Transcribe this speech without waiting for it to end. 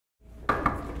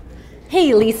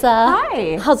Hey, Lisa.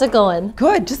 Hi. How's it going?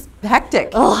 Good, just hectic.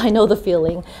 Oh, I know the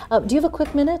feeling. Do you have a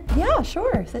quick minute? Yeah,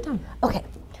 sure, sit down. Okay,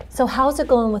 so how's it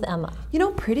going with Emma? You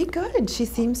know, pretty good. She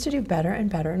seems to do better and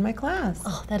better in my class.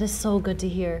 Oh, that is so good to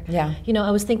hear. Yeah. You know,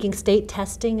 I was thinking state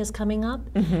testing is coming up,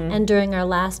 and during our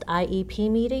last IEP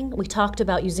meeting, we talked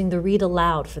about using the read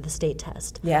aloud for the state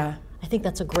test. Yeah. I think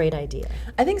that's a great idea.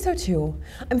 I think so too.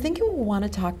 I'm thinking we'll want to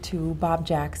talk to Bob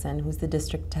Jackson, who's the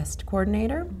district test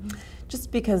coordinator, just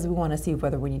because we want to see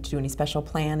whether we need to do any special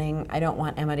planning. I don't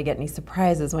want Emma to get any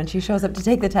surprises when she shows up to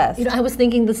take the test. You know, I was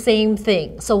thinking the same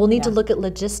thing. So we'll need to Yeah. look at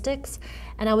logistics,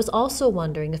 and I was also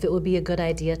wondering if it would be a good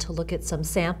idea to look at some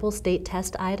sample state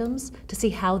test items to see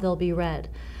how they'll be read.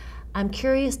 I'm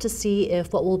curious to see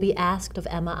if what will be asked of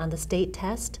Emma on the state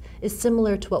test is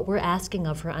similar to what we're asking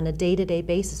of her on a day-to-day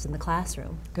basis in the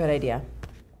classroom. Good idea.